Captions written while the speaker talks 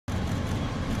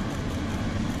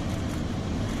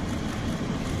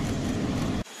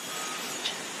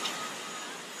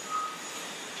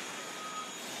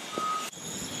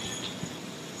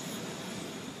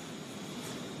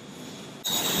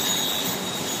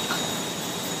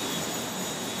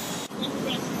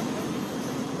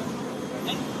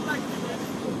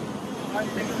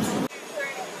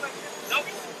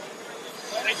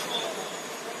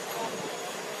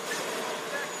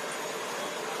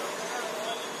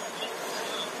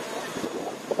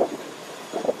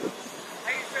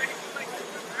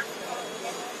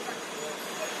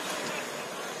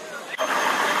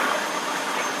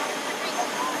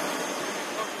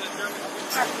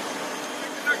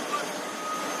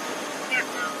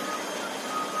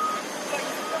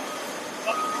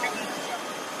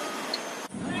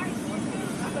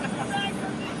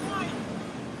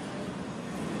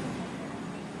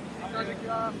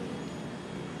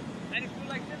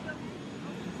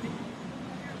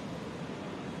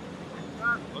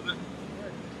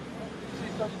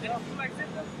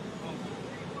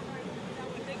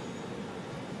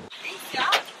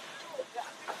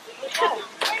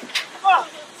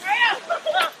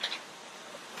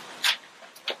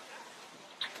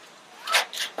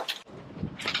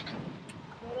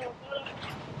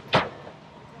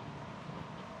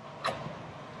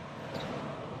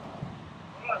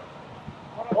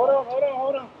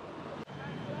Hold on.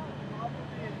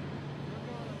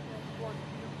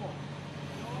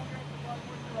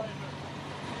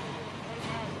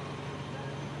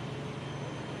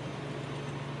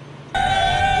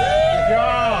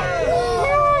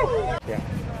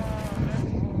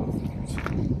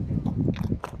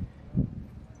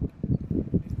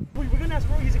 We're gonna ask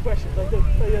real easy questions. Like,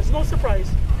 there's no surprise.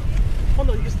 Oh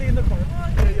no, you can stay in the car.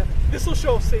 Yeah. This will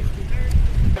show safety.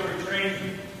 We're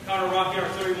trained counter rocket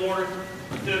artillery mortar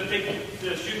to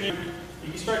shoot him. You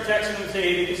can start texting them and say,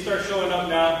 hey, they can start showing up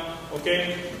now,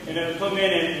 okay? And then come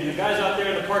in, and the guys out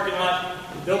there in the parking lot,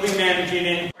 they'll be managing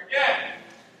it. Again,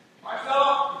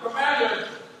 myself, the commander,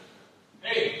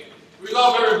 hey, we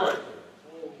love everybody.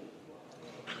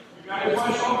 You got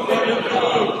everybody home safe?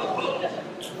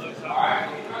 All right,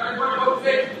 you got everybody home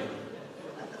safe?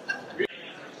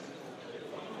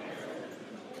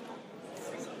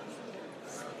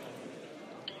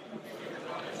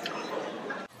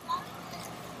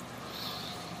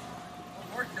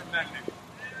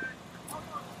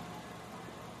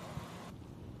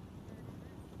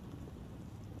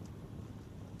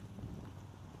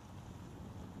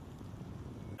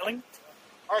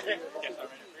 Okay.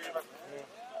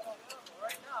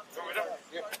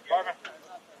 Yes, I'm ready.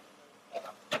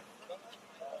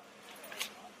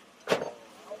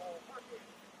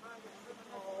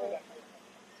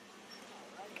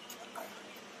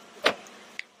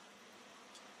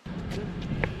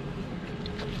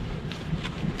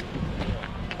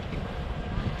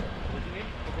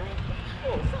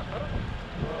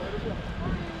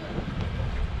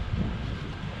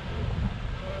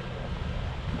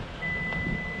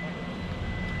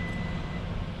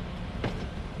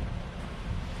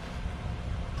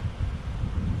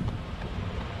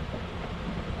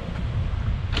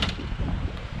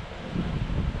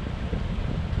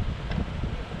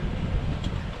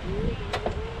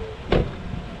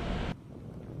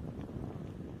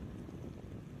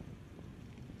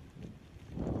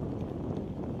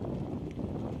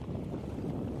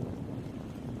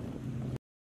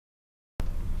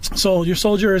 So your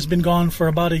soldier has been gone for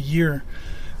about a year.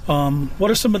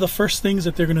 What are some of the first things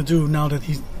that they're going to do now that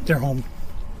they're home?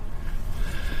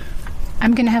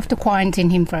 I'm going to have to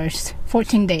quarantine him first,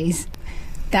 14 days.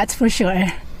 That's for sure.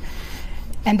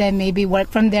 And then maybe work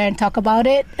from there and talk about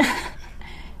it.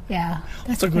 Yeah.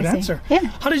 That's a good answer. Yeah.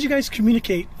 How did you guys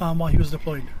communicate while he was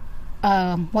deployed?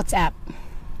 WhatsApp.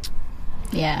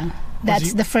 Yeah.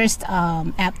 That's the first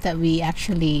app that we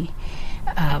actually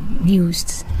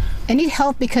used. And it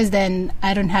helped because then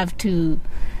I don't have to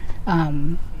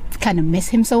kind of miss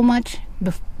him so much.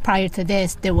 Prior to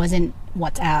this, there wasn't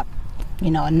WhatsApp,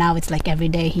 you know, and now it's like every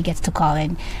day he gets to call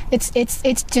in. It's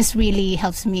just really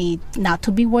helps me not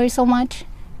to be worried so much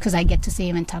because I get to see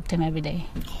him and talk to him every day.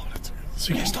 Oh,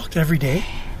 so you guys talked every day?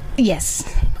 Yes.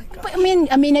 Oh, but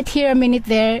a minute here, a minute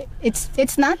there.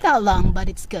 It's not that long, but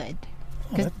it's good.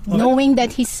 Knowing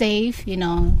that he's safe, you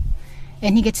know,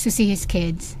 and he gets to see his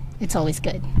kids, it's always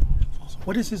good.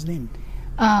 What is his name?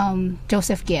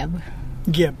 Joseph Guieb.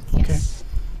 Guieb, okay. Yes.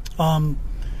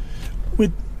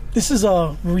 This is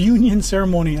a reunion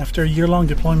ceremony after a year-long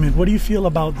deployment. What do you feel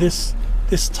about this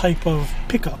type of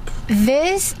pickup?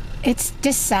 It's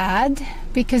just sad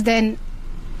because then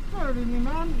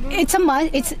it's a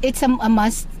must. It's a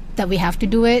must that we have to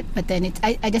do it. But then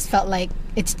I just felt like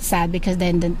it's sad because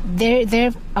then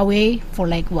they're away for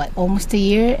like what, almost a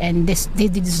year, and they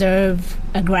deserve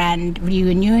a grand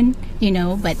reunion, you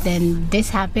know. But then this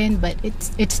happened. But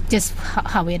it's just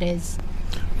how it is.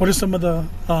 What are some of the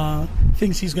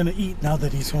things he's going to eat now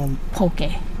that he's home? Poke.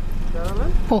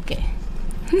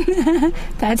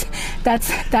 That's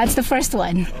the first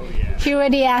one. He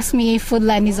already asked me if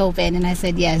Foodland is open, and I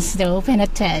said yes, they're open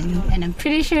at 10, and I'm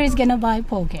pretty sure he's gonna buy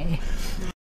poke.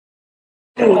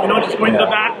 Just going to the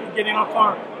back and getting our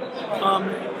car.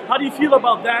 How do you feel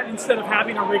about that instead of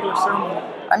having a regular ceremony?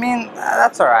 I mean,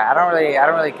 that's all right. I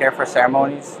don't really care for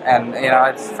ceremonies, and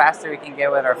it's faster we can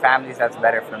get with our families. That's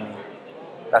better for me.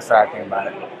 That's what I think about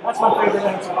it. That's my favorite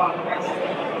answer.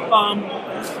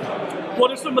 What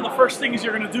are some of the first things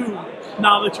you're gonna do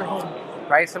now that you're home?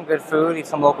 Probably some good food, eat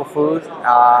some local food.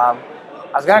 I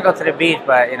was gonna go to the beach,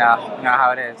 but you know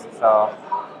how it is. So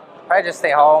probably just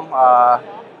stay home,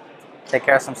 take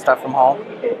care of some stuff from home.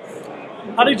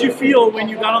 How did you feel when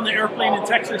you got on the airplane in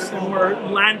Texas and were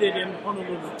landed in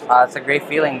Honolulu? It's a great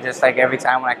feeling, just like every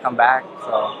time when I come back.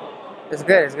 So it's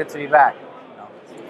good. It's good to be back.